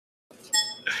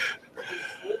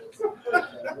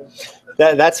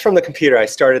That's from the computer. I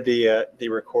started the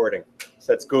recording.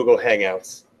 So that's Google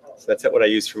Hangouts. So that's what I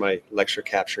use for my lecture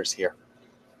captures here.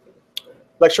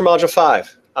 Lecture Module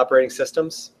 5, Operating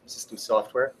Systems, System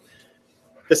Software.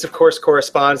 This, of course,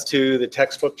 corresponds to the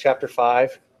textbook, Chapter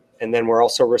 5, and then we're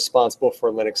also responsible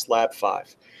for Linux Lab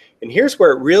 5. And here's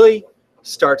where it really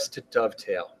starts to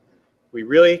dovetail. We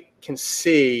really can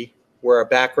see where our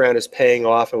background is paying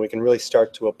off, and we can really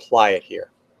start to apply it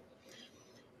here.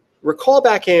 Recall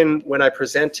back in when I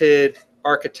presented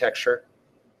architecture.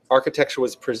 Architecture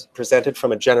was presented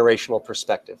from a generational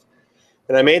perspective.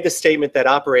 And I made the statement that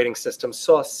operating systems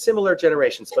saw similar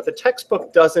generations, but the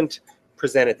textbook doesn't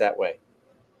present it that way.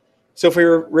 So if we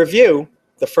review,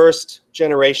 the first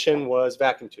generation was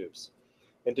vacuum tubes.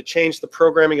 And to change the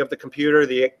programming of the computer,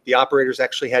 the operators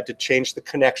actually had to change the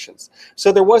connections.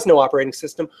 So there was no operating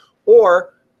system,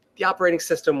 or the operating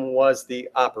system was the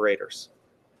operators.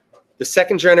 The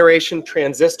second generation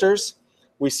transistors,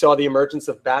 we saw the emergence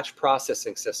of batch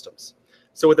processing systems.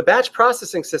 So with the batch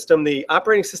processing system, the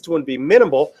operating system would be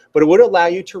minimal, but it would allow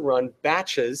you to run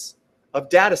batches of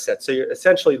data sets. So you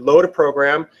essentially load a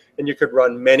program, and you could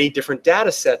run many different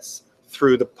data sets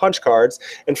through the punch cards.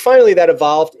 And finally, that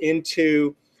evolved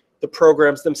into the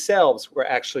programs themselves were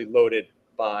actually loaded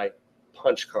by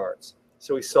punch cards.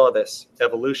 So we saw this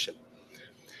evolution.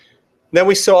 Then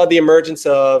we saw the emergence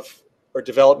of, or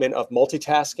development of,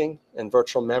 multitasking and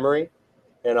virtual memory.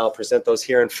 And I'll present those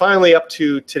here. And finally, up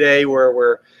to today, where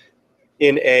we're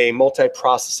in a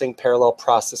multi-processing, parallel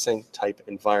processing type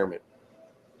environment.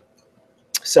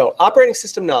 So operating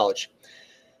system knowledge.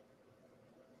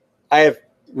 I have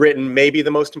written maybe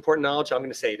the most important knowledge. I'm going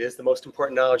to say it is the most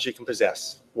important knowledge you can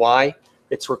possess. Why?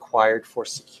 It's required for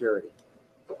security.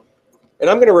 And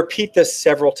I'm going to repeat this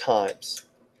several times.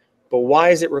 But why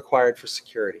is it required for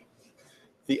security?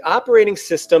 The operating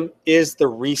system is the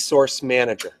resource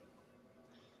manager.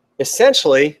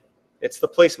 Essentially, it's the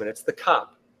policeman, it's the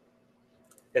cop.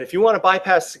 And if you want to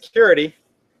bypass security,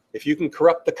 if you can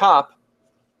corrupt the cop,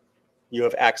 you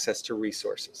have access to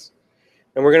resources.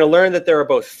 And we're going to learn that there are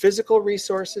both physical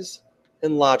resources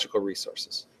and logical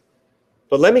resources.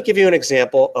 But let me give you an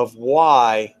example of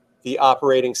why the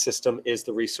operating system is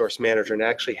the resource manager and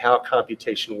actually how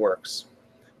computation works.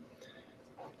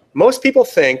 Most people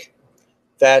think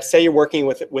that, say you're working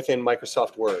within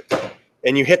Microsoft Word,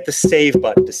 and you hit the save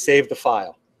button to save the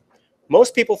file.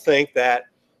 Most people think that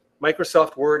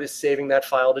Microsoft Word is saving that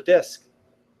file to disk.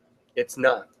 It's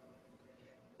not.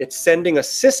 It's sending a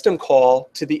system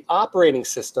call to the operating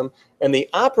system, and the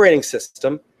operating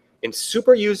system, in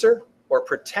super user or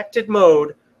protected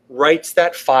mode, writes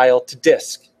that file to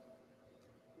disk.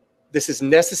 This is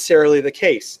necessarily the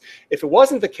case. If it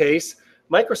wasn't the case,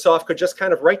 Microsoft could just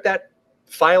kind of write that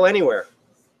file anywhere.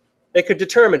 They could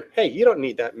determine, hey, you don't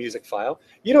need that music file.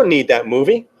 You don't need that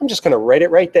movie. I'm just going to write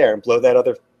it right there and blow that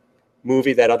other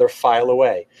movie, that other file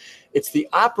away. It's the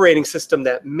operating system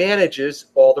that manages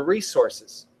all the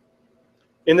resources.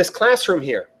 In this classroom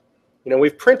here, we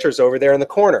have printers over there in the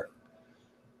corner.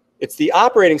 It's the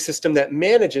operating system that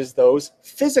manages those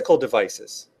physical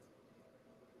devices.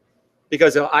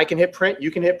 Because I can hit print, you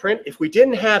can hit print. If we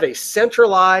didn't have a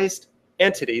centralized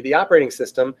entity, the operating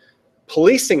system,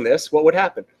 policing this, what would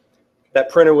happen? That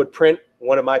printer would print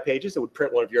one of my pages, it would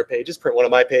print one of your pages, print one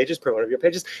of my pages, print one of your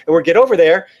pages, and we'd get over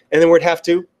there, and then we'd have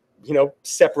to,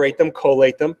 separate them,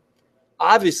 collate them.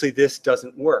 Obviously, this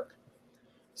doesn't work.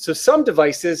 So some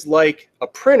devices, like a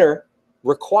printer,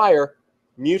 require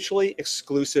mutually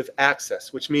exclusive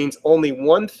access, which means only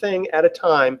one thing at a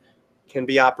time can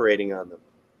be operating on them.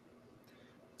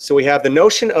 So we have the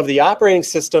notion of the operating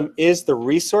system is the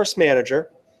resource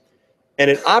manager,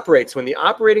 and it operates. When the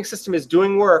operating system is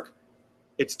doing work,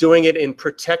 it's doing it in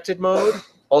protected mode,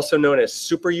 also known as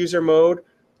super user mode,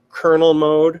 kernel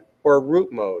mode, or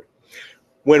root mode.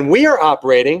 When we are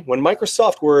operating, when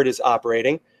Microsoft Word is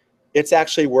operating, it's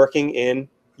actually working in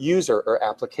user or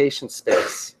application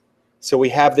space. So we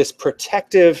have this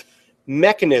protective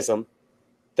mechanism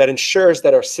that ensures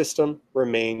that our system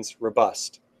remains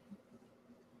robust.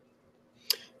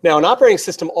 Now, an operating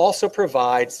system also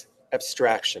provides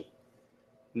abstraction,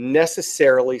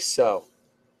 necessarily so.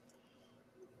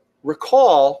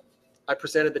 Recall, I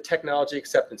presented the technology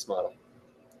acceptance model,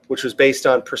 which was based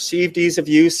on perceived ease of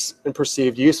use and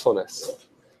perceived usefulness.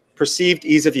 Perceived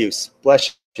ease of use,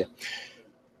 bless you.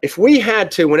 If we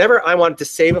had to, whenever I wanted to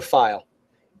save a file,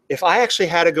 if I actually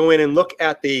had to go in and look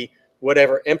at the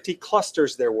whatever empty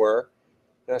clusters there were,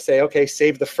 and I say, okay,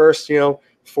 save the first,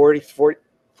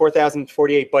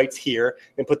 4,048 bytes here,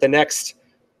 and put the next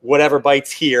whatever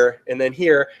bytes here, and then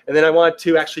I want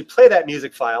to actually play that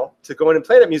music file. To go in and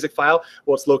play that music file,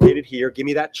 well, it's located here. Give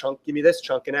me that chunk, give me this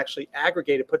chunk, and actually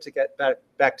aggregate it, put it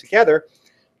back together.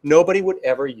 Nobody would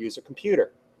ever use a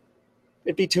computer.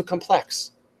 It'd be too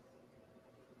complex.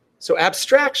 So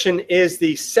abstraction is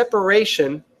the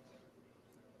separation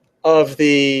of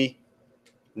the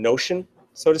notion,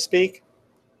 so to speak,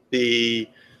 the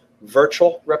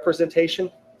virtual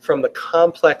representation from the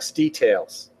complex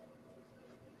details.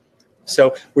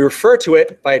 So we refer to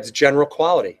it by its general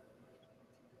quality.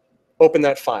 Open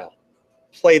that file,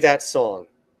 play that song,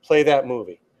 play that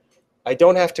movie. I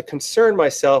don't have to concern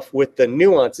myself with the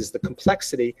nuances, the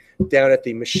complexity down at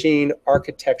the machine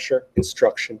architecture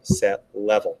instruction set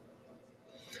level.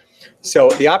 So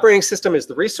the operating system is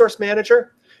the resource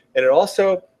manager, and it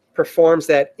also performs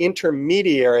that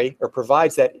intermediary, or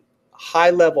provides that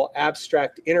high-level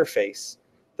abstract interface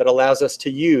that allows us to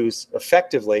use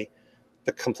effectively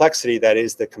the complexity that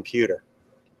is the computer.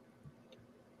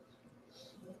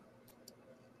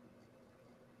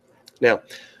 Now,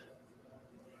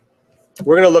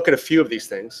 we're going to look at a few of these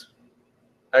things.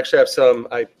 I actually have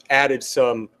I added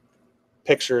some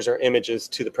pictures or images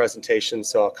to the presentation,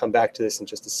 so I'll come back to this in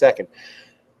just a second.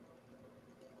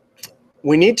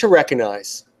 We need to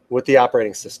recognize with the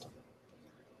operating system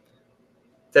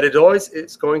that it always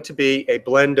is going to be a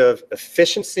blend of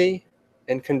efficiency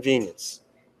and convenience.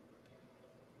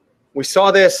 We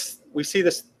see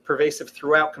this pervasive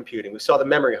throughout computing. We saw the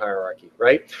memory hierarchy,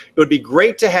 right? It would be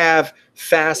great to have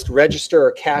fast register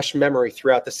or cache memory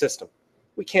throughout the system.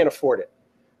 We can't afford it.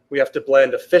 We have to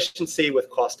blend efficiency with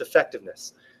cost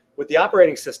effectiveness. With the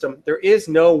operating system, there is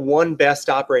no one best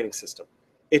operating system.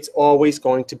 It's always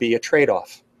going to be a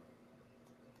trade-off.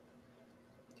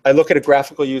 I look at a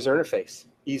graphical user interface,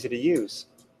 easy to use.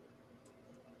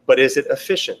 But is it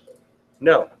efficient?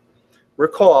 No.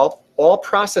 Recall, all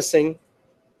processing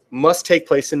must take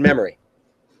place in memory.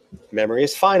 Memory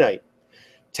is finite.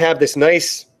 To have this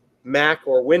nice Mac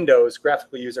or Windows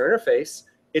graphical user interface,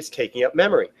 it's taking up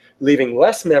memory, leaving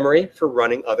less memory for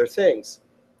running other things.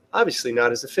 Obviously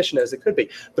not as efficient as it could be.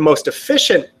 The most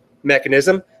efficient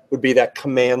mechanism would be that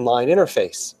command line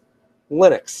interface,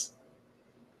 Linux.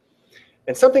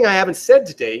 And something I haven't said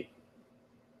to date,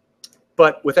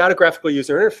 but without a graphical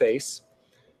user interface,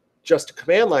 just a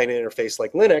command line interface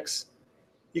like Linux,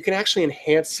 you can actually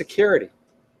enhance security,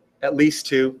 at least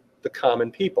to the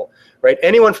common people, right?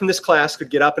 Anyone from this class could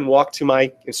get up and walk to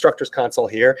my instructor's console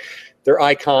here. They're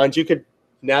icons. You could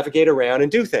navigate around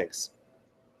and do things.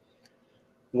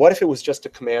 What if it was just a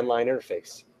command line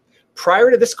interface? Prior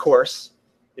to this course,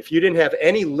 if you didn't have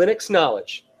any Linux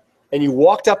knowledge and you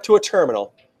walked up to a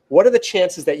terminal, what are the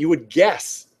chances that you would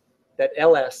guess that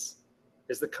ls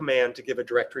is the command to give a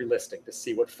directory listing to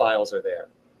see what files are there?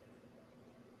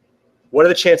 What are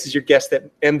the chances you guess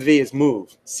that mv is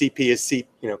move, cp is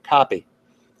copy?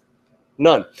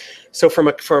 None. So from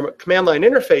a command line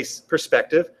interface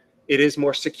perspective, it is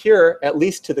more secure, at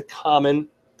least to the common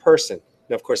person.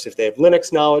 Now, of course, if they have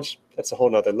Linux knowledge, that's a whole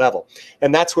nother level.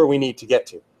 And that's where we need to get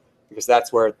to, because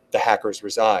that's where the hackers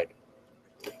reside.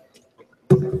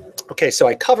 Okay, so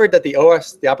I covered that the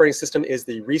operating system, is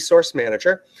the resource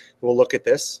manager. We'll look at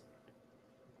this.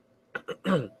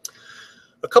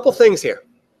 A couple things here.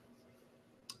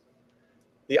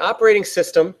 The operating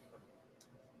system,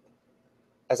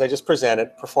 as I just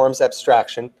presented, performs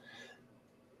abstraction.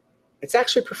 It's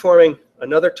actually performing,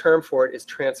 another term for it is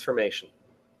transformation.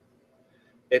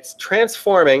 It's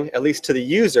transforming, at least to the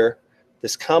user,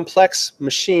 this complex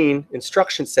machine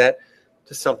instruction set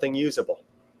to something usable.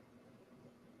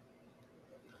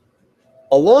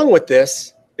 Along with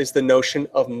this is the notion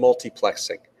of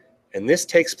multiplexing. And this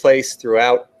takes place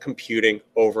throughout computing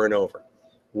over and over.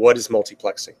 What is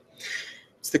multiplexing?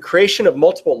 It's the creation of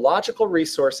multiple logical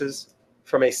resources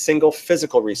from a single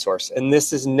physical resource, and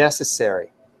this is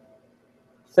necessary.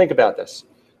 Think about this.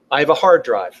 I have a hard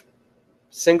drive,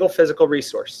 single physical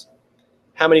resource.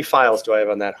 How many files do I have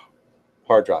on that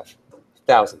hard drive?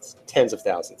 Thousands, tens of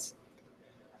thousands.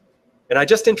 And I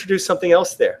just introduced something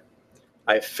else there.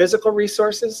 I have physical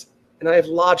resources and I have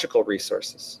logical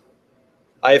resources.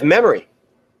 I have memory,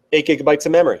 8 gigabytes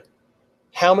of memory.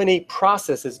 How many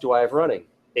processes do I have running?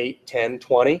 8, 10,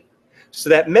 20. So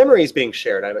that memory is being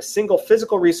shared. I have a single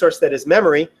physical resource that is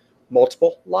memory,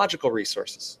 multiple logical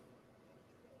resources.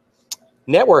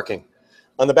 Networking.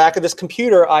 On the back of this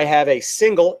computer, I have a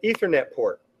single Ethernet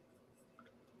port.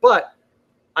 But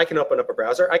I can open up a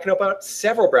browser. I can open up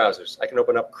several browsers. I can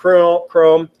open up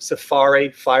Chrome, Safari,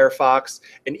 Firefox,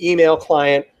 an email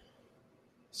client.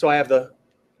 So I have the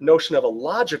notion of a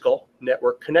logical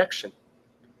network connection.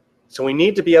 So we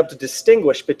need to be able to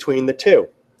distinguish between the two.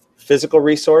 physical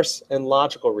resource, and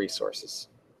logical resources.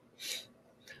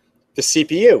 The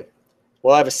CPU.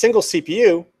 Well, I have a single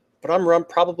CPU, but I'm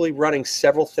probably running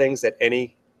several things at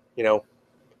any,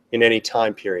 in any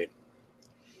time period.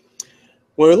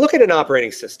 When we look at an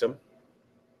operating system,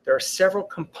 there are several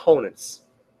components.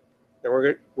 And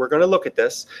we're going to look at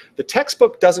this. The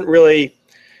textbook doesn't really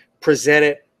present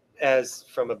it as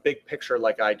from a big picture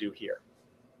like I do here.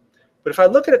 But if I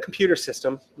look at a computer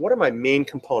system, what are my main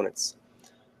components?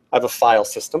 I have a file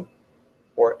system,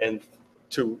 and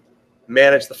to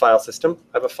manage the file system,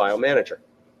 I have a file manager.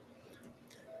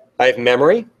 I have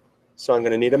memory, so I'm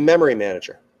going to need a memory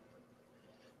manager.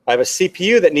 I have a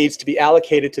CPU that needs to be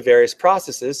allocated to various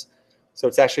processes, so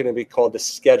it's actually going to be called the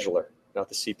scheduler, not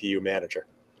the CPU manager.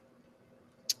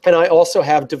 And I also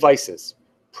have devices,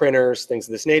 printers, things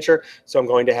of this nature, so I'm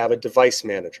going to have a device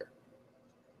manager.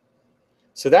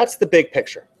 So that's the big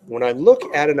picture. When I look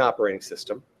at an operating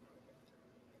system,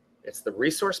 it's the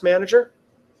resource manager,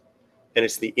 and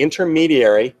it's the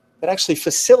intermediary that actually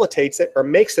facilitates it or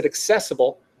makes it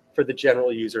accessible for the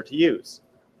general user to use.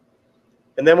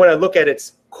 And then when I look at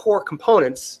its core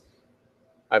components,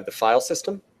 I have the file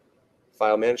system,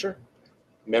 file manager,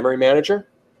 memory manager,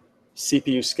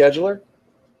 CPU scheduler,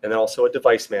 and then also a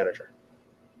device manager.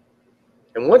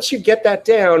 And once you get that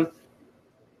down,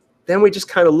 then we just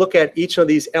kind of look at each of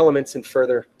these elements in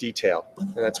further detail.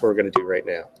 And that's what we're going to do right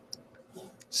now.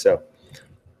 So,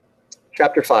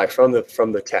 chapter 5 from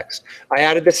the text. I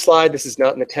added this slide. This is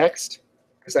not in the text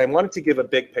because I wanted to give a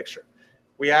big picture.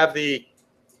 We have the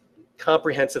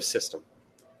comprehensive system.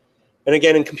 And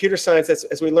again, in computer science,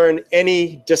 as we learn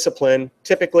any discipline,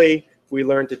 typically we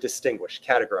learn to distinguish,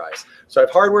 categorize. So I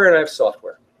have hardware and I have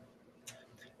software.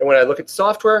 And when I look at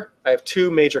software, I have two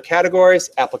major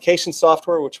categories: application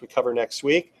software, which we cover next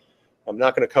week. I'm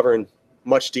not going to cover in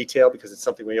much detail because it's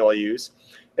something we all use,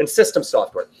 and system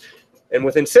software. And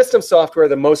within system software,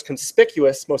 the most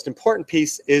conspicuous, most important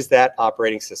piece is that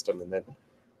operating system, and then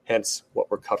hence what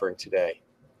we're covering today.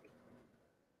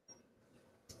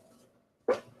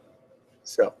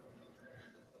 So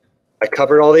I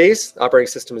covered all these. Operating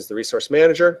system is the resource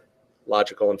manager,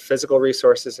 logical and physical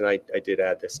resources, and I did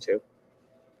add this too.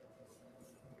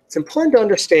 It's important to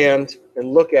understand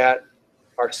and look at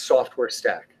our software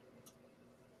stack.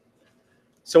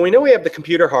 So we know we have the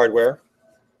computer hardware,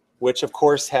 which of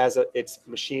course has its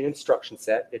machine instruction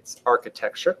set, its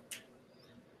architecture.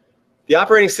 The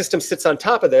operating system sits on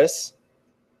top of this,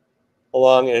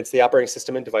 and it's the operating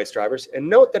system and device drivers. And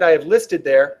note that I have listed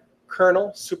there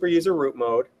kernel, superuser root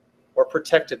mode, or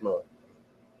protected mode.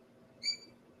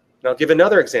 And I'll give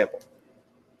another example.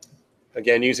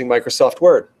 Again, using Microsoft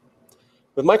Word.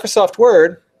 With Microsoft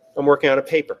Word, I'm working on a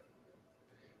paper.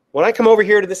 When I come over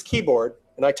here to this keyboard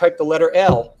and I type the letter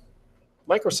L,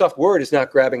 Microsoft Word is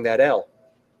not grabbing that L.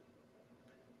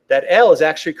 That L is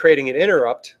actually creating an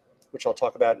interrupt, which I'll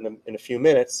talk about in a few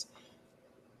minutes,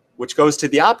 which goes to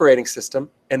the operating system,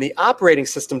 and the operating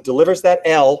system delivers that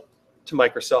L to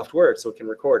Microsoft Word so it can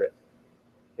record it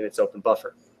in its open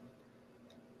buffer.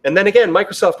 And then again,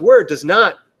 Microsoft Word does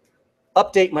not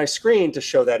update my screen to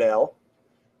show that L.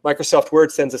 Microsoft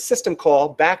Word sends a system call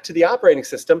back to the operating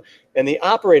system, and the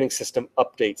operating system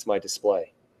updates my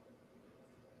display.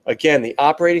 Again, the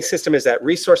operating system is that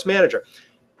resource manager.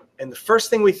 And the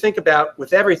first thing we think about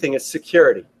with everything is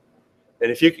security. And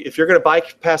if you're going to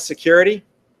bypass security,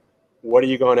 what are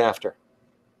you going after?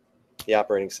 The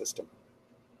operating system.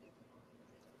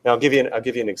 Now I'll give you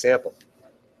an example.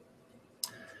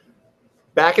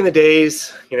 Back in the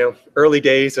days, early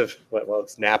days of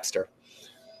it's Napster.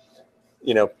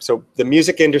 So the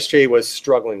music industry was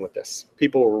struggling with this.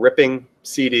 People were ripping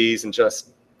CDs and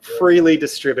just freely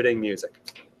distributing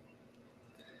music.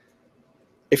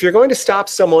 If you're going to stop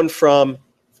someone from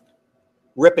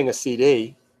ripping a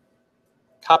CD,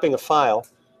 copying a file,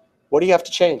 what do you have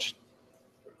to change?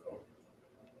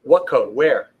 What code?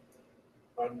 Where?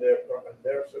 On their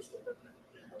system.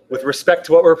 With respect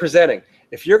to what we're presenting.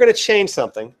 If you're going to change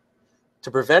something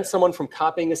to prevent someone from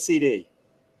copying a CD,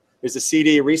 is a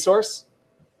CD a resource?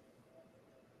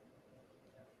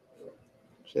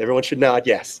 Everyone should nod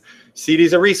yes. CD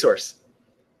is a resource.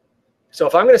 So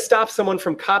if I'm going to stop someone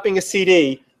from copying a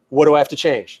CD, what do I have to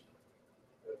change?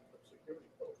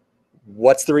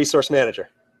 What's the resource manager?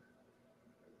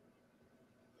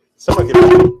 Someone give me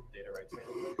data rights.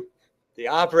 The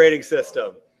operating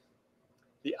system.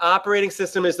 The operating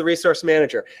system is the resource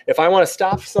manager. If I want to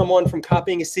stop someone from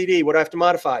copying a CD, what do I have to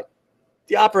modify?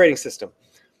 The operating system.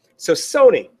 So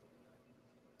Sony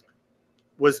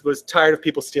was tired of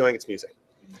people stealing its music.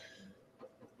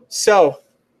 So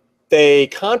they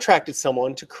contracted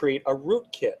someone to create a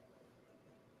rootkit.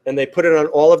 and they put it on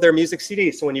all of their music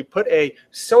CDs. So when you put a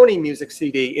Sony music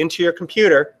CD into your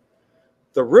computer,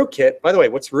 the rootkit, by the way,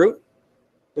 what's root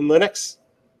in Linux?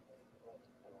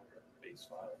 Base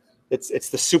files. It's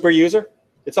the super user.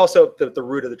 It's also the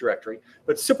root of the directory,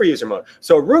 but super user mode.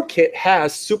 So a rootkit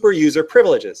has super user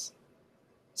privileges.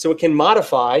 So it can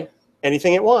modify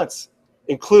anything it wants,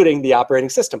 including the operating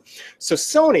system. So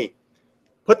Sony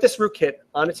put this rootkit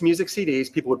on its music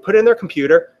CDs. People would put it in their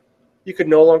computer. You could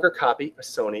no longer copy a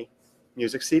Sony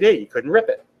music CD. You couldn't rip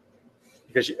it.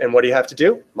 And what do you have to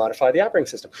do? Modify the operating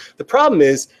system. The problem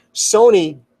is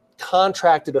Sony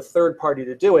contracted a third party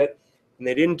to do it, and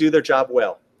they didn't do their job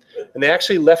well. And they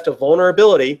actually left a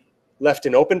vulnerability, left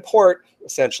an open port,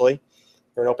 essentially,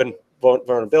 or an open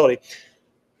vulnerability,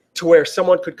 to where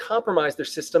someone could compromise their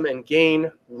system and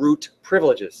gain root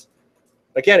privileges.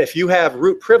 Again, if you have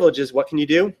root privileges, what can you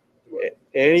do?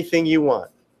 Anything you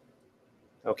want.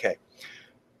 Okay,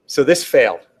 so this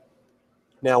failed.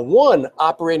 Now, one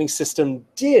operating system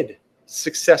did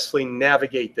successfully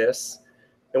navigate this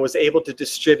and was able to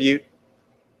distribute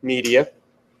media.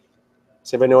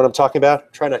 Does anybody know what I'm talking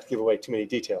about? Try not to give away too many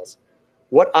details.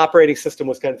 What operating system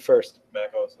was kind of first?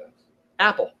 Mac OS X.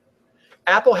 Apple.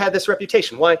 Apple had this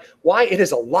reputation. Why? It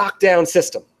is a lockdown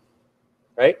system,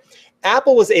 right?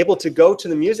 Apple was able to go to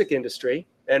the music industry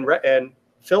and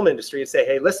film industry and say,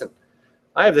 hey, listen,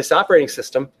 I have this operating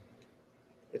system.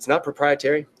 It's not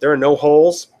proprietary. There are no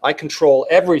holes. I control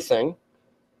everything.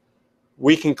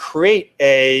 We can create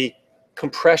a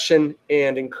compression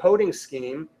and encoding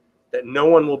scheme that no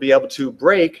one will be able to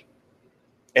break,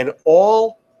 and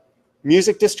all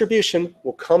music distribution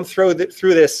will come through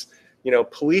this,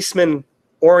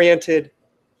 policeman-oriented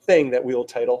thing that we will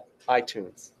title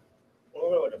iTunes.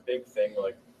 Well, like a big thing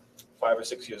like 5 or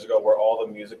 6 years ago where all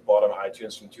the music bought on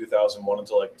iTunes from 2001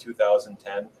 until like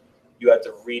 2010, you had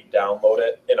to re-download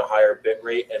it in a higher bit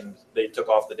rate, and they took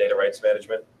off the data rights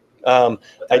management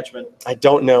attachment. I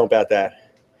don't know about that.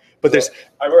 But so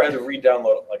I remember I had to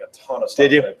re-download like a ton of stuff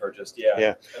that I purchased. Yeah.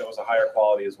 And it was a higher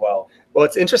quality as well. Well,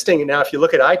 it's interesting now if you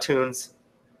look at iTunes,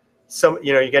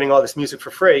 you're getting all this music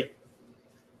for free,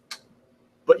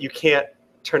 but you can't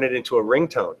turn it into a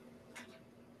ringtone.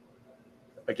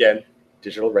 Again,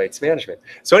 digital rights management.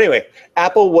 So anyway,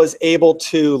 Apple was able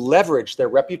to leverage their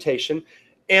reputation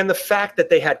and the fact that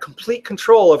they had complete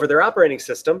control over their operating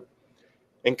system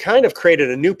and kind of created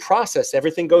a new process.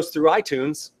 Everything goes through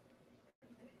iTunes,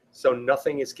 so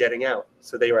nothing is getting out.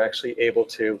 So they were actually able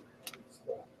to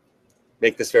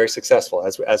make this very successful,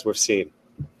 as we've seen.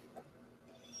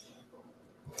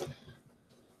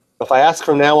 If I ask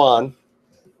from now on,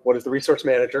 what is the resource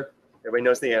manager? Everybody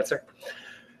knows the answer.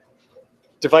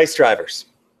 Device drivers.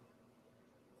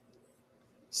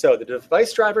 So the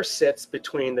device driver sits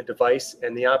between the device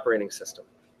and the operating system.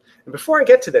 And before I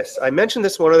get to this, I mentioned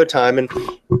this one other time, and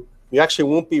you actually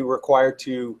won't be required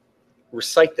to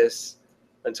recite this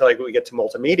until we get to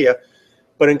multimedia.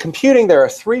 But in computing, there are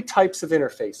 3 types of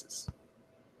interfaces.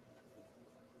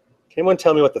 Can anyone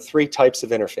tell me what the 3 types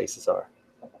of interfaces are?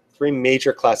 3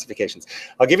 major classifications.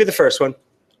 I'll give you the first one,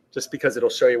 just because it'll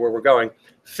show you where we're going.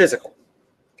 Physical.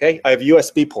 Okay, I have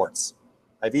USB ports.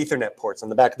 I have Ethernet ports on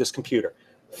the back of this computer.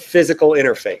 Physical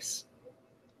interface.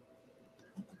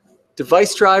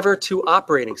 Device driver to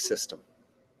operating system.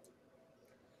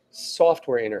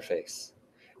 Software interface.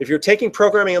 If you're taking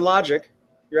programming and logic,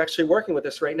 you're actually working with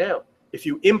this right now. If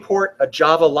you import a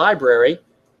Java library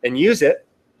and use it,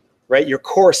 right, you're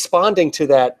corresponding to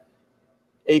that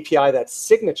API, that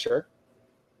signature,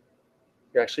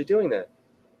 you're actually doing that.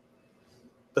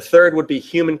 The third would be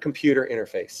human-computer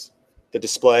interface. The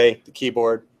display, the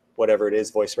keyboard, whatever it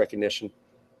is, voice recognition.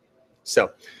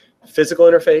 So, physical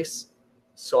interface,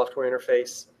 software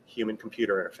interface,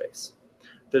 human-computer interface.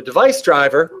 The device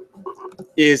driver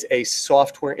is a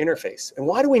software interface. And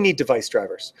why do we need device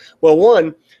drivers? Well,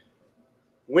 one,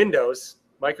 Windows,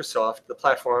 Microsoft, the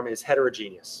platform is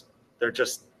heterogeneous. There are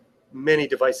just many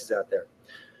devices out there.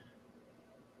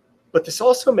 But this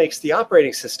also makes the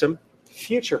operating system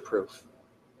future-proof.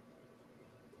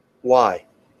 Why?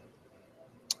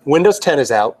 Windows 10 is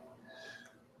out.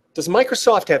 Does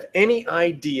Microsoft have any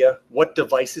idea what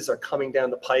devices are coming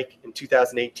down the pike in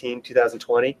 2018,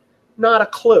 2020? Not a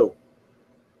clue.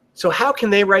 So how can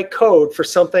they write code for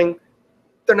something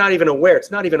they're not even aware?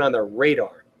 It's not even on their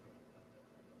radar.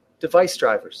 Device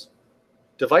drivers.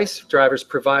 Device drivers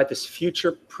provide this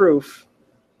future-proof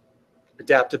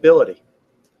adaptability.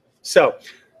 So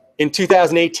in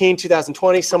 2018,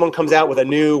 2020, someone comes out with a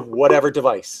new whatever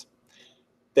device.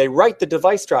 They write the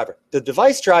device driver. The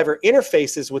device driver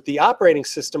interfaces with the operating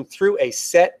system through a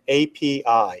set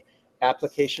API,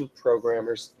 Application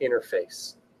Programmers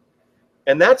Interface.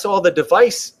 And that's all the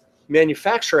device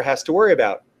manufacturer has to worry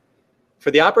about.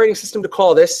 For the operating system to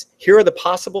call this, here are the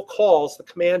possible calls, the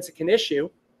commands it can issue.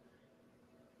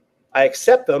 I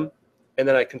accept them, and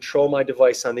then I control my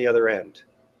device on the other end.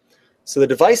 So the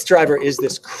device driver is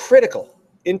this critical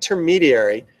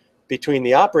intermediary between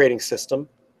the operating system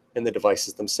and the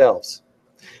devices themselves.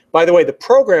 By the way, the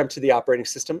program to the operating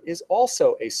system is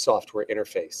also a software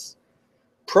interface.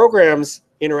 Programs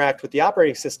interact with the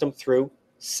operating system through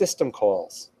system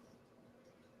calls.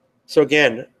 So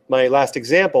again, my last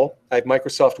example, I have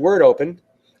Microsoft Word open.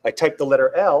 I type the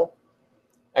letter L.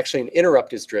 Actually, an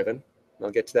interrupt is driven.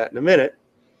 I'll get to that in a minute.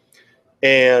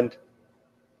 And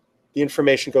the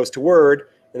information goes to Word,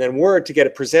 and then Word, to get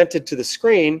it presented to the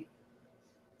screen,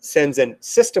 sends a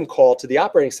system call to the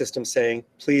operating system saying,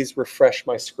 please refresh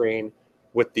my screen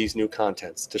with these new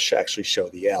contents to actually show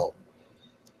the L.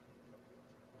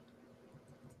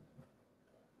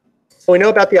 So we know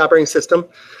about the operating system,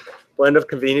 blend of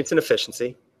convenience and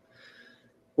efficiency.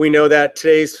 We know that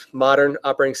today's modern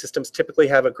operating systems typically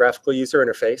have a graphical user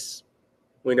interface.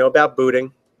 We know about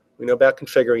booting. We know about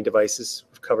configuring devices.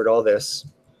 We've covered all this.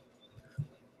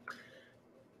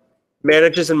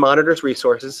 Manages and monitors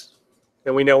resources.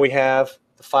 And we know we have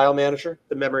the file manager,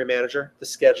 the memory manager, the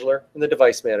scheduler, and the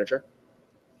device manager.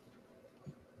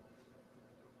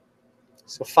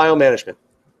 So file management.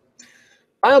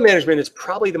 File management is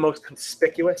probably the most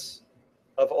conspicuous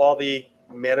of all the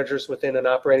managers within an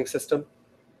operating system.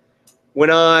 When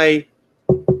I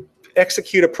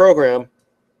execute a program,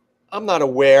 I'm not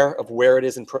aware of where it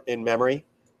is in memory.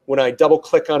 When I double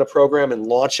click on a program and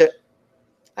launch it,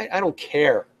 I don't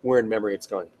care where in memory it's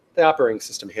going. The operating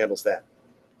system handles that.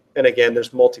 And again,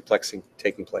 there's multiplexing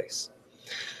taking place.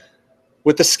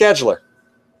 With the scheduler,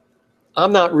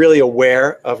 I'm not really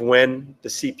aware of when the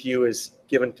CPU is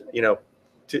given,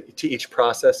 to each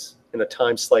process in a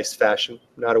time slice fashion.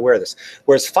 I'm not aware of this.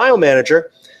 Whereas file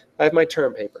manager, I have my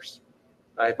term papers.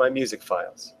 I have my music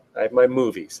files. I have my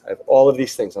movies. I have all of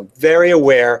these things. I'm very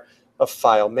aware of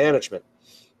file management.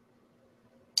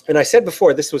 And I said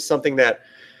before, this was something that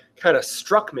kind of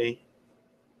struck me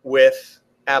with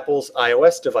Apple's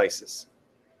iOS devices,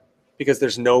 because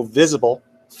there's no visible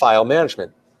file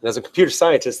management. And as a computer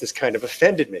scientist, this kind of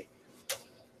offended me.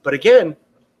 But again,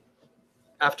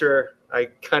 after I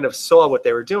kind of saw what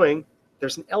they were doing,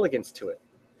 there's an elegance to it.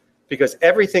 Because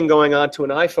everything going on to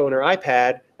an iPhone or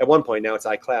iPad, at one point, now it's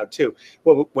iCloud too,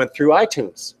 went through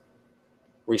iTunes.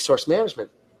 Resource management.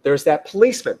 There's that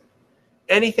policeman.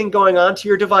 Anything going on to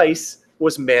your device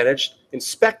was managed,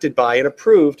 inspected by, and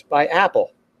approved by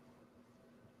Apple.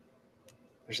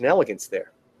 There's an elegance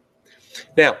there.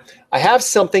 Now, I have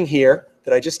something here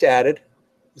that I just added.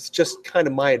 It's just kind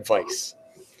of my advice.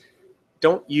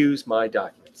 Don't use My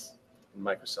Documents in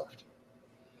Microsoft.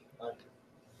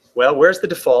 Well, where's the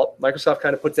default? Microsoft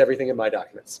kind of puts everything in My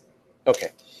Documents.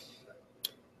 Okay.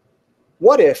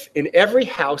 What if in every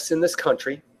house in this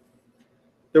country,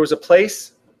 there was a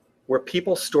place where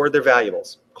people stored their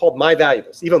valuables, called My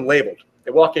Valuables, even labeled.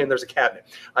 They walk in, there's a cabinet.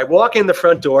 I walk in the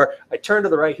front door, I turn to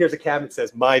the right, here's a cabinet that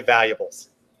says My Valuables.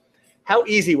 How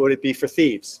easy would it be for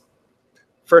thieves?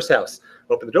 First house,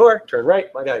 open the door, turn right,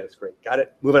 My Valuables, great, got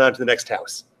it. Moving on to the next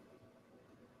house.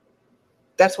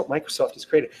 That's what Microsoft has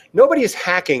created. Nobody is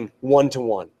hacking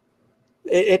one-to-one.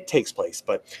 It takes place,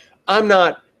 but I'm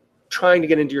not trying to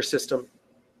get into your system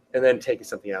and then taking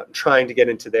something out and trying to get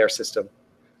into their system.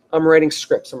 I'm writing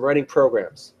scripts, I'm writing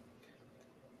programs.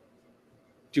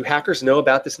 Do hackers know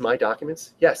about this in My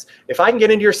Documents? Yes. If I can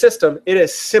get into your system, it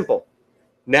is simple.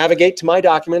 Navigate to My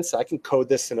Documents. I can code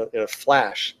this in a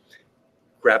flash.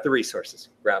 Grab the resources,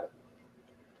 grab them.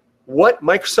 What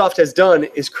Microsoft has done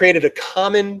is created a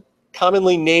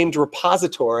commonly named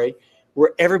repository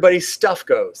where everybody's stuff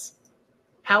goes.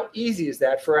 How easy is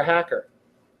that for a hacker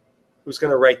who's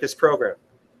going to write this program?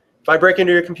 If I break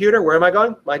into your computer, where am I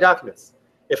going? My Documents.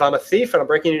 If I'm a thief and I'm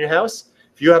breaking into your house,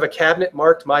 if you have a cabinet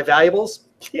marked My Valuables,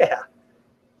 yeah,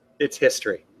 it's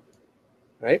history,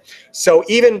 right? So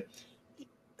even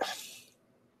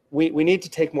we need to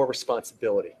take more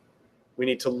responsibility. We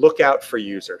need to look out for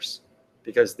users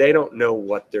because they don't know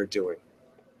what they're doing.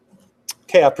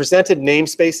 Okay, I've presented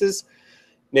namespaces.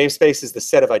 Namespace is the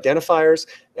set of identifiers,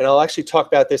 and I'll actually talk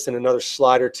about this in another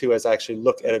slide or two as I actually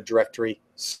look at a directory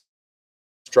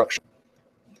structure.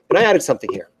 And I added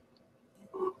something here.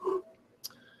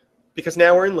 Because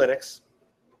now we're in Linux,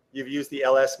 you've used the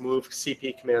ls, move,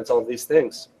 cp commands, all of these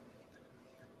things.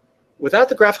 Without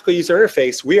the graphical user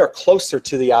interface, we are closer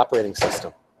to the operating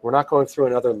system. We're not going through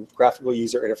another graphical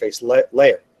user interface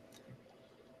layer.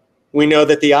 We know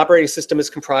that the operating system is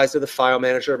comprised of the file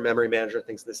manager, memory manager,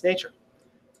 things of this nature.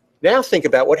 Now think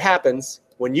about what happens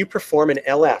when you perform an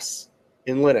LS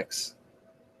in Linux.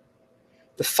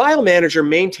 The file manager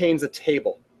maintains a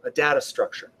table, a data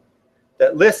structure,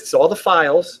 that lists all the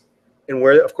files and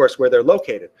where, of course, where they're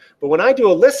located. But when I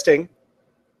do a listing,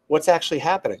 what's actually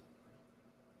happening?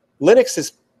 Linux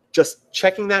is just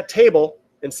checking that table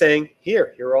and saying,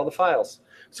 here are all the files.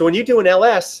 So when you do an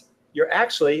LS, you're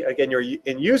actually, again, you're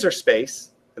in user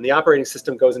space, and the operating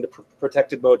system goes into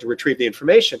protected mode to retrieve the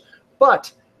information.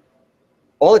 But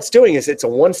all it's doing is it's a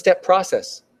one-step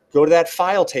process. Go to that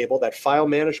file table, that file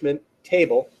management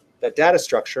table, that data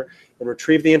structure, and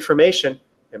retrieve the information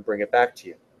and bring it back to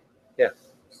you. Yeah.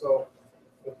 So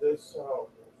with this,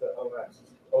 the LS,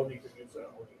 only to use that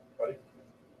only PuTTY?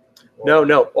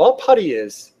 No. All PuTTY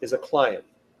is a client.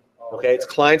 Okay, it's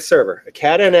client server. A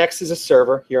CAT NX is a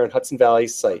server here on Hudson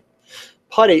Valley's site.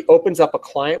 PuTTY opens up a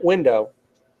client window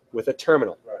with a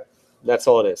terminal. Right. That's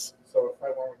all it is. So if I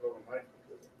want to go to my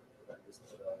computer, I just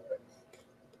put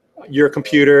it on Your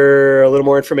computer, a little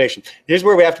more information. Here's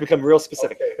where we have to become real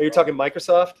specific. Okay. Are you talking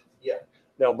Microsoft? Yeah.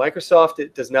 No, Microsoft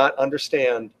it does not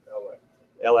understand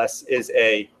LS is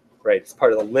right, it's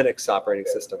part of the Linux operating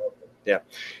system. Yeah.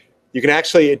 You can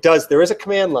actually, there is a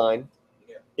command line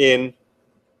in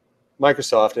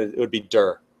Microsoft, and it would be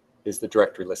dir, is the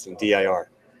directory listing, dir.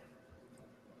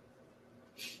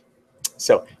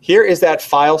 So here is that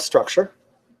file structure.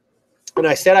 And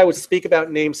I said I would speak about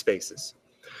namespaces.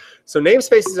 So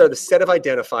namespaces are the set of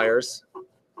identifiers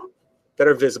that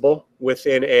are visible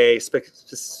within a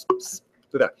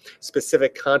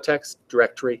specific context,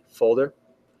 directory, folder.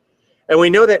 And we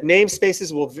know that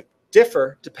namespaces will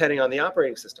differ depending on the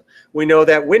operating system. We know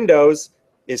that Windows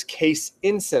is case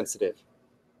insensitive.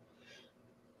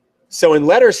 So in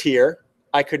letters here,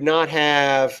 I could not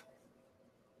have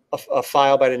a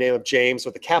file by the name of James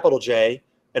with a capital J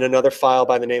and another file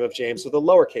by the name of James with a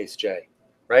lowercase j,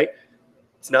 right?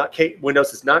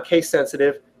 Windows is not case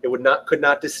sensitive. It could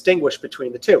not distinguish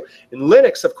between the two. In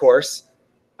Linux, of course,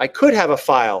 I could have a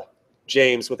file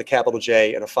James with a capital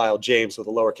J and a file James with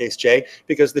a lowercase j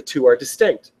because the two are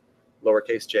distinct,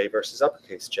 lowercase j versus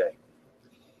uppercase j.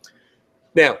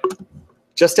 Now,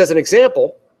 just as an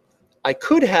example, I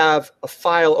could have a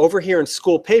file over here in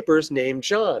school papers named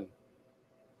John.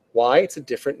 Why? It's a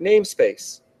different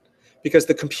namespace. Because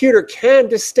the computer can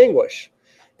distinguish.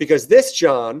 Because this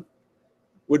John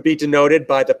would be denoted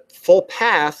by the full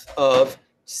path of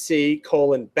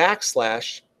C:\documents,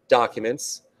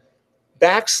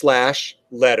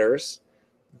 \letters,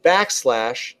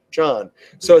 \John.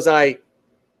 So as I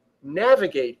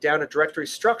navigate down a directory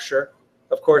structure,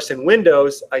 of course, in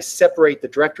Windows, I separate the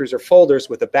directories or folders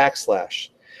with a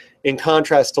 \. In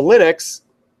contrast to Linux,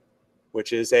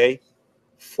 which is a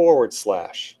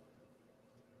 /.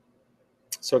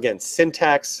 So again,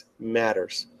 syntax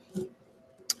matters.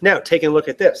 Now, taking a look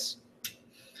at this,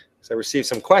 because I received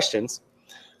some questions.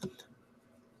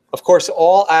 Of course,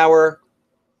 all our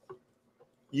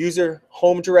user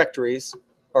home directories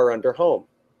are under home.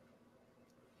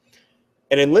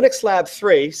 And in Linux Lab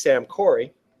 3, Sam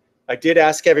Corey, I did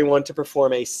ask everyone to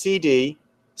perform a cd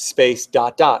space ...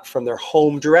 from their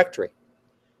home directory.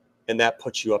 And that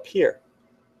puts you up here.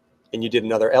 And you did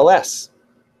another ls.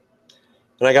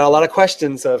 And I got a lot of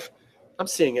questions of, I'm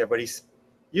seeing everybody's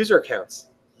user accounts.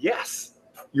 Yes,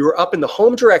 you were up in the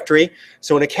home directory.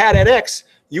 So in a CAT NX,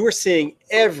 you were seeing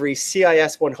every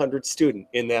CISS 100 student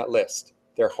in that list,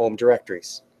 their home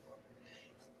directories.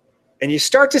 And you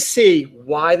start to see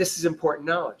why this is important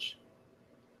knowledge.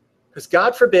 Because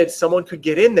God forbid someone could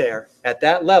get in there at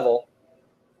that level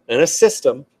in a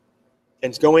system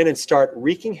and go in and start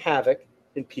wreaking havoc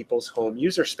in people's home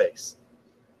user space.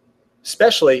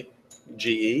 Especially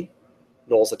GE,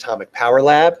 Knowles Atomic Power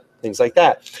Lab, things like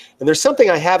that. And there's something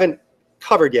I haven't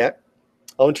covered yet,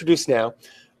 I'll introduce now.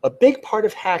 A big part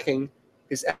of hacking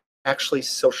is actually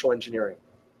social engineering.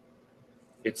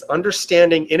 It's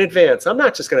understanding in advance, I'm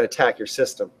not just going to attack your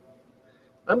system.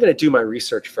 I'm going to do my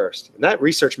research first. And that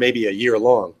research may be a year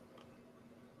long.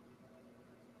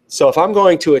 So if I'm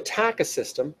going to attack a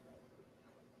system,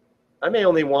 I may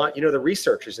only want, the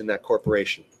researchers in that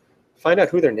corporation. Find out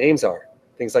who their names are,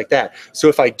 things like that. So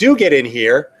if I do get in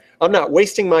here, I'm not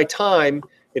wasting my time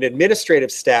in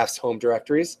administrative staff's home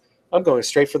directories. I'm going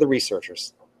straight for the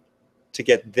researchers to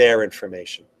get their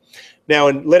information. Now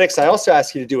in Linux, I also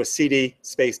ask you to do a cd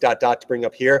space ... to bring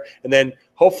up here. And then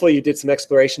hopefully you did some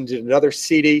exploration, did another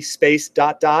cd space ...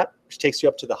 which takes you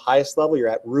up to the highest level. You're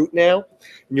at root now.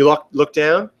 And you look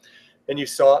down and you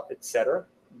saw, etc.,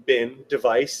 bin,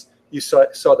 device. You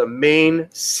saw the main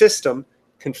system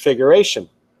configuration.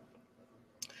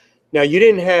 Now you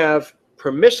didn't have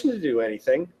permission to do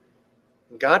anything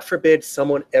God forbid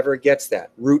someone ever gets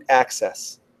that, root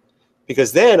access.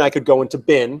 Because then I could go into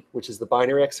bin, which is the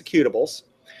binary executables.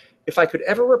 If I could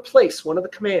ever replace one of the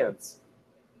commands,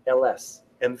 ls,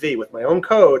 mv, with my own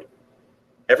code,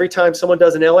 every time someone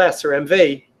does an ls or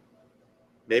mv,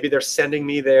 maybe they're sending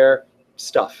me their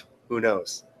stuff. Who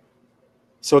knows?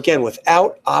 So again,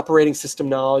 without operating system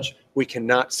knowledge, we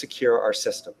cannot secure our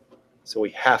system. So we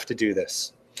have to do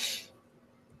this.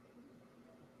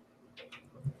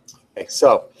 Okay,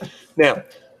 so now,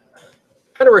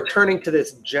 kind of returning to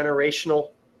this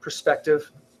generational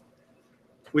perspective,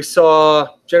 we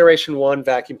saw generation 1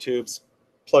 vacuum tubes,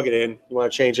 plug it in. You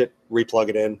want to change it, replug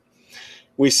it in.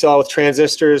 We saw with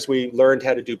transistors, we learned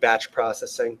how to do batch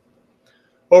processing.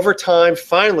 Over time,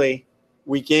 finally,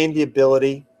 we gained the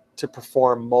ability to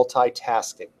perform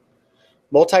multitasking.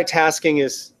 Multitasking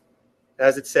is,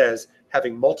 as it says,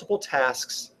 having multiple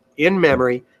tasks in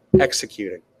memory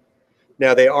executing.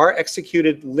 Now, they are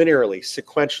executed linearly,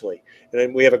 sequentially, and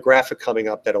then we have a graphic coming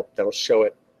up that'll show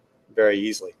it very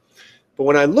easily. But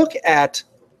when I look at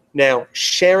now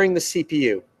sharing the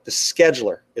CPU, the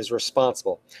scheduler is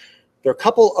responsible. There are a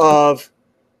couple of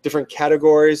different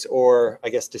categories, or I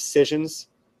guess decisions,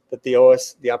 that the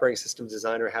operating system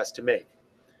designer has to make.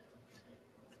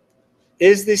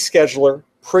 Is the scheduler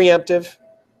preemptive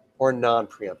or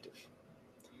non-preemptive?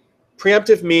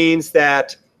 Preemptive means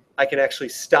that I can actually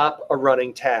stop a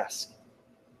running task.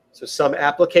 So some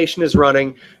application is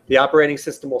running, the operating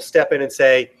system will step in and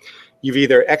say, you've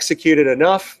either executed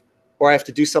enough or I have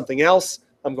to do something else.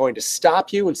 I'm going to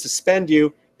stop you and suspend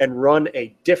you and run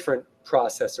a different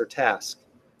process or task.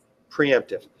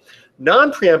 Preemptive.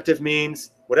 Non-preemptive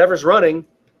means whatever's running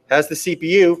has the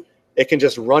CPU, it can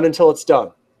just run until it's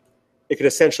done. It could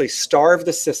essentially starve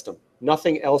the system.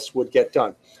 Nothing else would get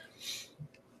done.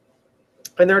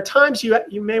 And there are times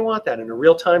you may want that in a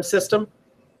real-time system.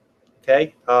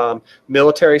 Okay,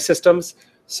 military systems,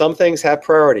 some things have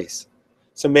priorities.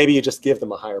 So maybe you just give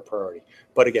them a higher priority.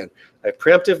 But again, I have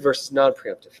preemptive versus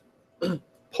non-preemptive.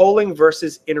 Polling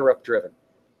versus interrupt-driven.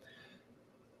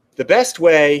 The best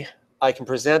way I can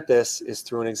present this is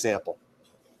through an example.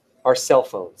 Our cell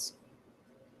phones.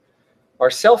 Our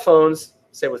cell phones,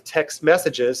 say with text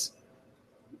messages,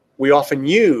 we often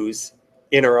use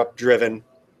an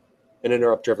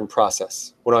interrupt-driven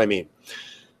process. What do I mean?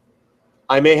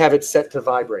 I may have it set to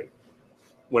vibrate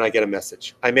when I get a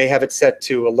message. I may have it set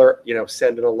to alert,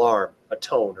 send an alarm, a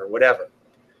tone, or whatever.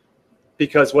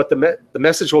 Because what the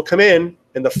message will come in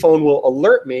and the phone will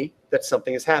alert me that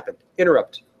something has happened.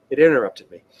 Interrupt. It interrupted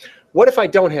me. What if I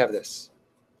don't have this?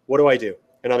 What do I do?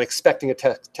 And I'm expecting a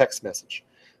text message.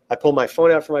 I pull my phone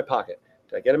out from my pocket.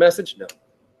 Did I get a message? No.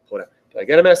 Pull it out. Did I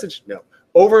get a message? No.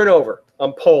 Over and over,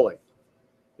 I'm polling.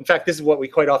 In fact, this is what we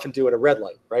quite often do at a red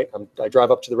light, right? I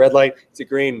drive up to the red light. Is it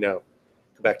green? No.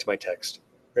 Go back to my text.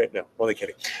 Right? No, only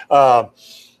kidding.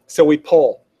 So we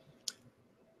poll.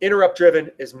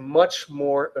 Interrupt-driven is much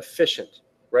more efficient,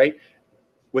 right?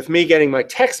 With me getting my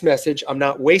text message, I'm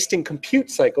not wasting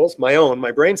compute cycles,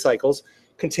 my brain cycles,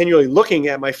 continually looking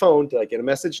at my phone. Did I get a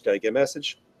message? Did I get a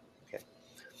message? Okay.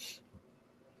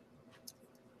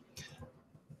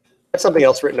 That's something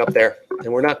else written up there,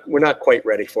 and we're not quite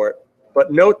ready for it.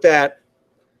 But note that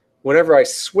whenever I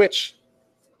switch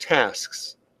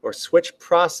tasks or switch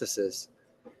processes,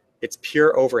 it's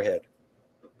pure overhead.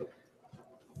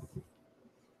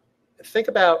 Think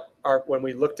about when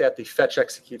we looked at the fetch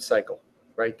execute cycle,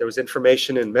 right? There was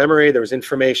information in memory, there was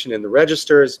information in the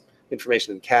registers,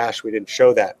 information in cache. We didn't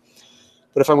show that.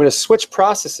 But if I'm going to switch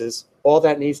processes, all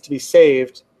that needs to be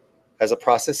saved as a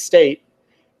process state.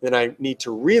 Then I need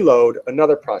to reload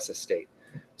another process state.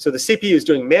 So the CPU is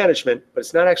doing management, but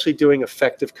it's not actually doing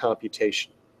effective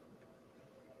computation.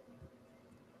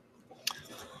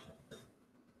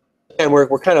 And we're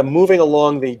kind of moving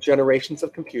along the generations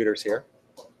of computers here.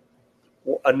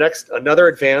 Another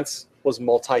advance was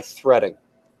multi-threading.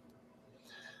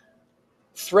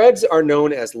 Threads are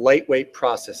known as lightweight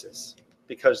processes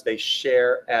because they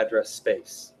share address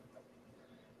space.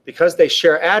 Because they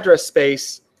share address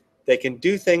space, they can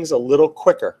do things a little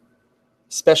quicker,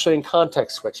 especially in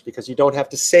context switch, because you don't have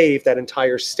to save that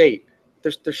entire state.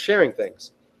 They're sharing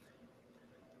things.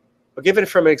 I'll give it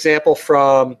from an example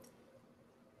from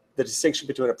the distinction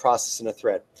between a process and a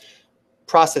thread.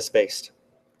 Process-based.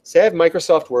 Say I have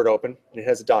Microsoft Word open, and it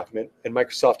has a document, and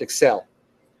Microsoft Excel.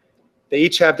 They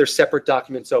each have their separate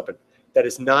documents open. That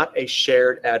is not a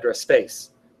shared address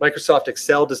space. Microsoft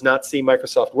Excel does not see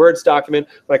Microsoft Word's document.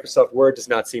 Microsoft Word does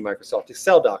not see Microsoft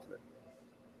Excel document.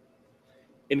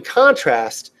 In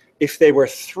contrast, if they were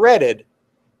threaded,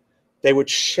 they would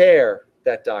share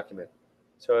that document.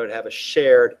 So it would have a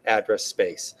shared address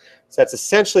space. So that's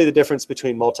essentially the difference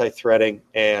between multi-threading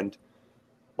and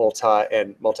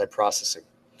multiprocessing.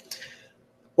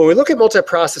 When we look at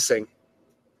multiprocessing,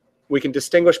 we can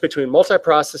distinguish between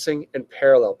multiprocessing and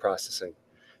parallel processing.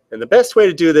 And the best way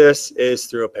to do this is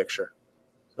through a picture.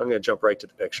 So I'm going to jump right to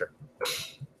the picture.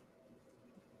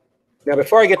 Now,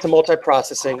 before I get to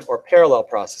multiprocessing or parallel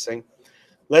processing,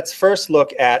 let's first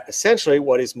look at essentially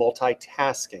what is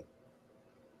multitasking.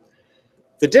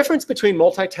 The difference between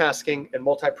multitasking and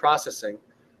multiprocessing,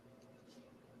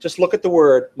 just look at the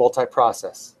word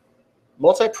multiprocess.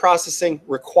 Multiprocessing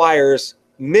requires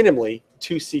minimally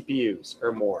 2 CPUs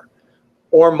or more,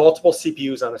 or multiple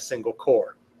CPUs on a single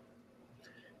core.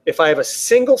 If I have a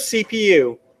single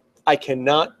CPU, I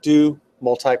cannot do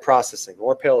multiprocessing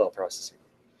or parallel processing.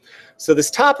 So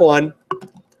this top one,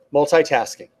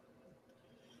 multitasking.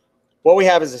 What we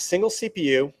have is a single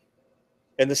CPU,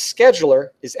 and the scheduler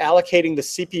is allocating the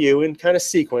CPU in kind of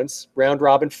sequence,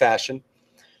 round-robin fashion,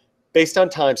 based on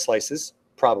time slices,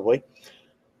 probably,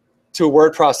 to a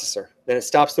word processor. Then it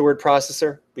stops the word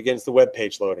processor, begins the web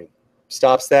page loading.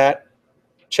 Stops that,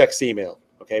 checks email.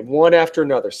 Okay, one after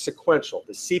another, sequential.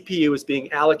 The CPU is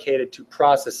being allocated to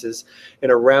processes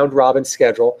in a round-robin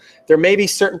schedule. There may be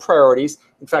certain priorities.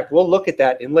 In fact, we'll look at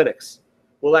that in Linux.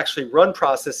 We'll actually run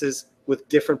processes with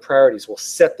different priorities. We'll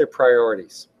set their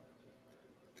priorities.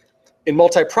 In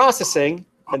multiprocessing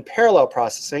and parallel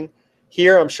processing,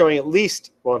 here I'm showing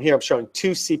here I'm showing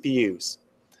 2 CPUs.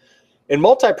 In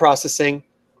multiprocessing,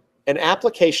 an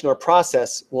application or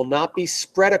process will not be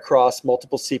spread across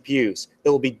multiple CPUs. It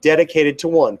will be dedicated to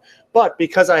one. But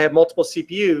because I have multiple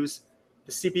CPUs,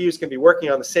 the CPUs can be working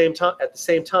at the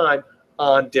same time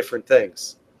on different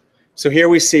things. So here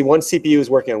we see one CPU is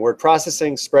working on word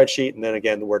processing, spreadsheet, and then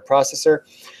again the word processor.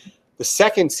 The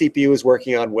second CPU is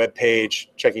working on web page,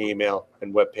 checking email,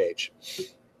 and web page.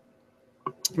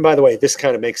 And by the way, this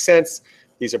kind of makes sense.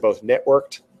 These are both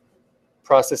networked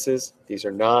processes. These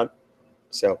are not.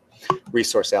 So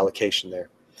resource allocation there.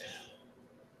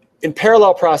 In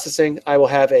parallel processing, I will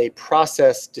have a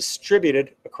process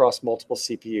distributed across multiple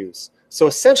CPUs. So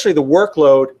essentially the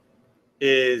workload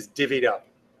is divvied up.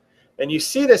 And you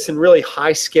see this in really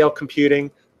high scale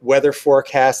computing, weather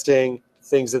forecasting,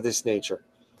 things of this nature.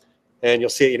 And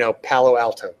you'll see it, Palo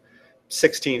Alto,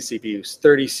 16 CPUs,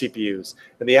 30 CPUs.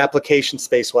 And the application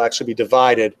space will actually be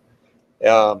divided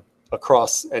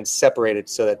across and separated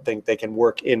so that they can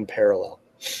work in parallel.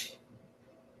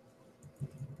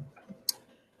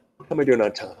 How am I doing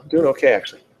on time? I'm doing okay,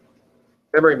 actually.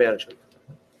 Memory management.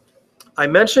 I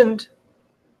mentioned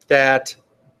that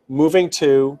moving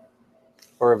to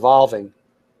or evolving,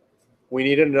 we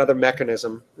needed another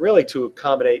mechanism really to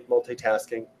accommodate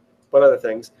multitasking, but other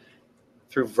things,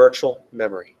 through virtual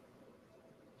memory.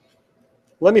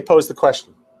 Let me pose the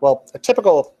question. Well, a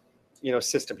typical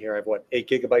system here, I have 8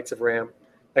 gigabytes of RAM.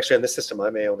 Actually, on this system, I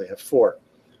may only have 4.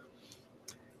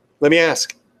 Let me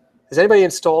ask, has anybody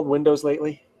installed Windows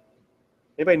lately?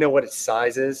 Anybody know what its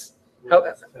size is?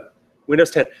 Windows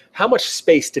 10. How much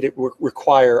space did it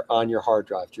require on your hard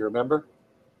drive? Do you remember?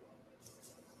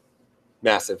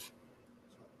 Massive.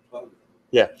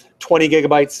 Yeah, 20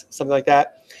 gigabytes, something like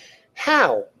that.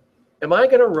 How am I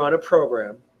going to run a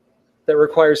program that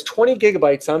requires 20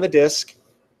 gigabytes on the disk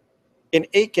and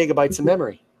 8 gigabytes of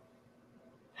memory?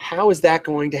 How is that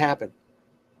going to happen?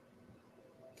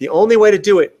 The only way to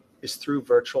do it is through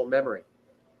virtual memory,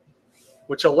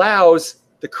 which allows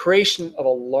the creation of a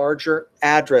larger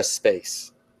address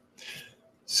space.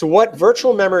 So what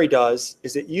virtual memory does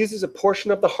is it uses a portion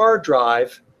of the hard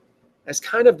drive as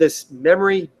kind of this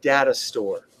memory data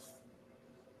store.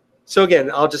 So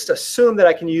again, I'll just assume that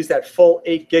I can use that full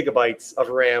 8 gigabytes of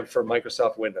RAM for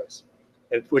Microsoft Windows,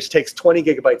 which takes 20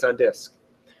 gigabytes on disk.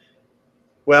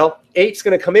 Well, 8's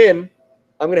going to come in.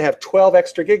 I'm going to have 12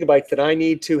 extra gigabytes that I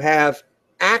need to have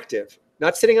active,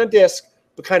 not sitting on disk,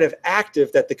 but kind of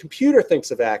active that the computer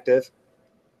thinks of active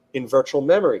in virtual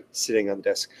memory sitting on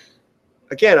disk.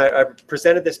 Again, I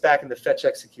presented this back in the fetch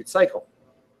execute cycle.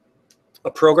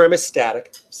 A program is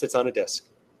static, sits on a disk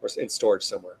or in storage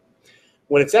somewhere.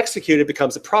 When it's executed, it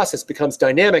becomes a process, becomes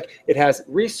dynamic. It has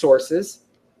resources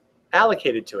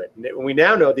allocated to it. And we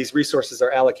now know these resources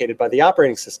are allocated by the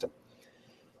operating system.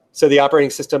 So the operating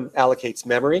system allocates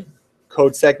memory,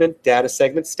 code segment, data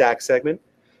segment, stack segment.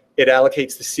 It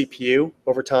allocates the CPU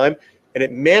over time, and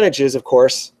it manages, of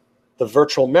course, the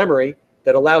virtual memory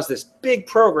that allows this big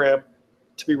program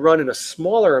to be run in a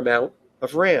smaller amount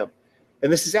of RAM.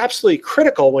 And this is absolutely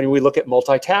critical when we look at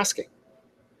multitasking,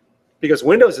 because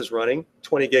Windows is running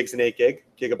 20 gigs and 8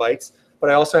 gigabytes, but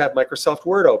I also have Microsoft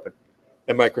Word open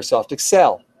and Microsoft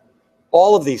Excel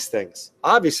All of these things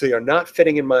obviously are not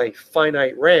fitting in my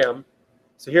finite RAM.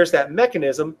 So here's that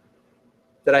mechanism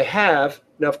that I have.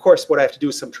 Now, of course, what I have to do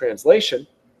is some translation,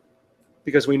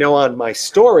 because we know on my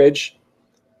storage,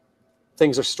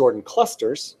 things are stored in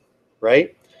clusters,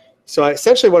 right? So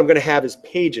essentially what I'm going to have is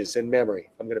pages in memory.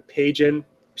 I'm going to page in,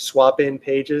 swap in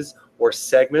pages or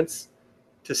segments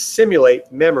to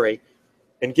simulate memory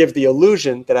and give the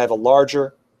illusion that I have a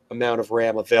larger amount of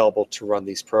RAM available to run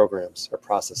these programs or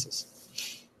processes.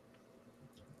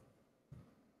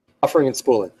 Buffering and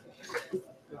spooling.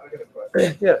 I got a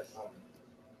question. Yeah.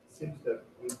 Seems that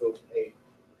Windows 8,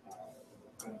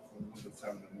 and from Windows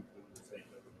 7 and Windows 8 and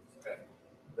Windows 10,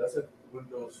 doesn't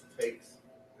Windows takes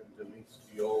and deletes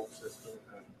the old system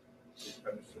and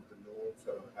replenishes the new one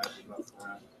so it has enough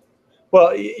RAM?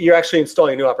 Well, you're actually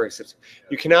installing a new operating system.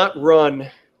 You cannot run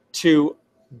two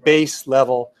base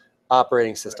level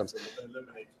operating systems. So it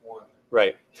eliminates one.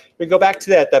 Right. We go back to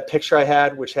that picture I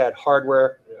had, which had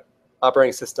hardware,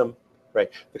 operating system. Right.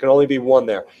 There can only be one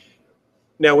there.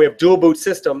 Now we have dual boot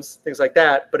systems, things like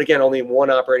that, but again, only one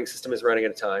operating system is running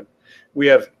at a time. We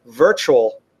have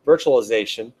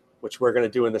virtualization, which we're going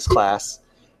to do in this class,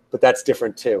 but that's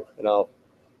different too, and I'll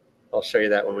show you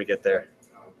that when we get there.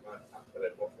 That I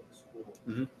bought from school.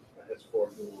 Mm-hmm. That has 4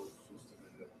 dual system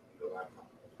in the laptop.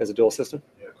 As a dual system?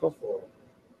 Yeah, Cool. 4.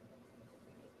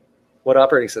 What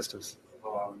operating systems?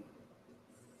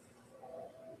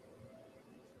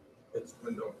 It's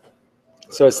Windows.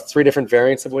 So it's 3 different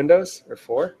variants of Windows, or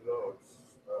 4? No,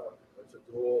 it's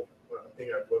a dual. I think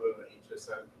I put it in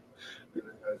HSN, and it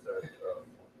has that.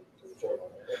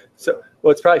 So,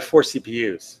 well, it's probably 4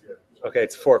 CPUs. Okay,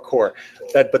 it's 4 core.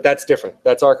 But that's different.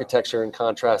 That's architecture in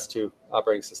contrast to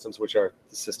operating systems, which are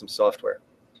the system software.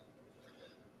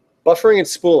 Buffering and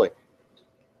spooling.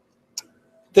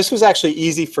 This was actually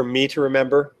easy for me to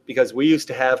remember because we used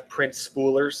to have print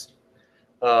spoolers,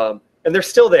 and they're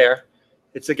still there.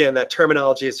 It's, again, that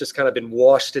terminology has just kind of been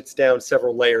washed. It's down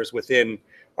several layers within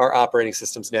our operating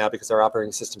systems now because our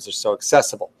operating systems are so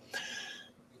accessible.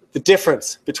 The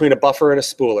difference between a buffer and a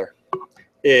spooler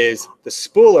is the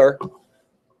spooler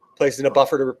places in a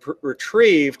buffer to be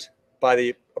retrieved by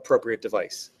the appropriate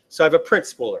device. So I have a print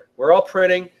spooler. We're all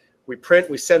printing. We print.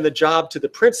 We send the job to the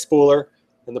print spooler,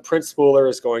 and the print spooler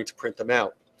is going to print them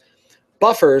out.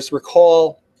 Buffers,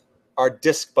 recall, are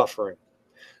disk buffering.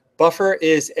 Buffer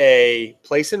is a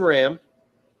place in RAM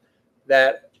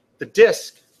that the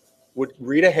disk would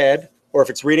read ahead, or if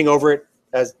it's reading over it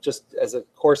as a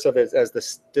course of it, as the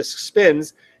disk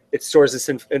spins, it stores this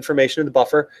information in the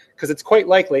buffer because it's quite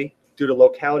likely, due to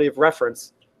locality of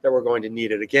reference, that we're going to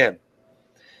need it again.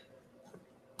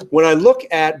 When I look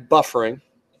at buffering,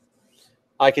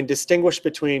 I can distinguish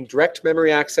between direct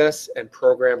memory access and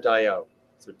programmed I/O,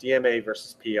 so DMA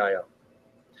versus PIO.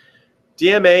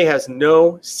 DMA has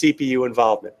no CPU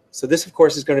involvement. So this, of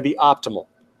course, is going to be optimal.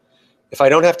 If I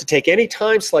don't have to take any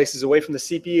time slices away from the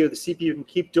CPU can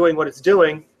keep doing what it's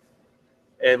doing.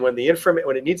 And when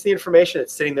it needs the information,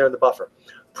 it's sitting there in the buffer.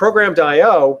 Programmed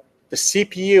I/O, the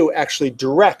CPU actually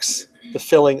directs the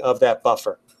filling of that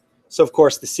buffer. So, of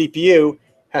course, the CPU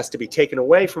has to be taken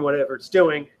away from whatever it's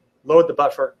doing, load the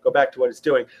buffer, go back to what it's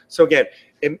doing. So, again,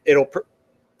 it'll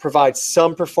provide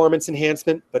some performance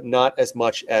enhancement, but not as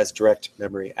much as direct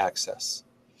memory access.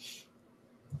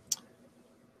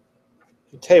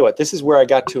 I'll tell you what, this is where I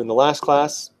got to in the last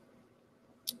class.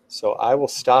 So I will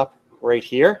stop right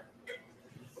here.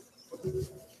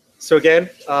 So again,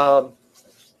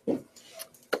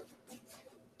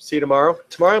 see you tomorrow.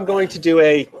 Tomorrow I'm going to do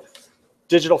a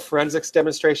digital forensics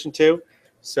demonstration too.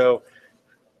 So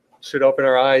should open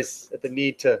our eyes at the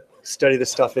need to study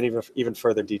this stuff in even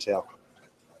further detail.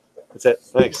 That's it.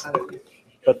 Thanks.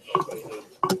 But,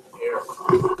 When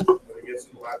it gets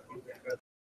too hot,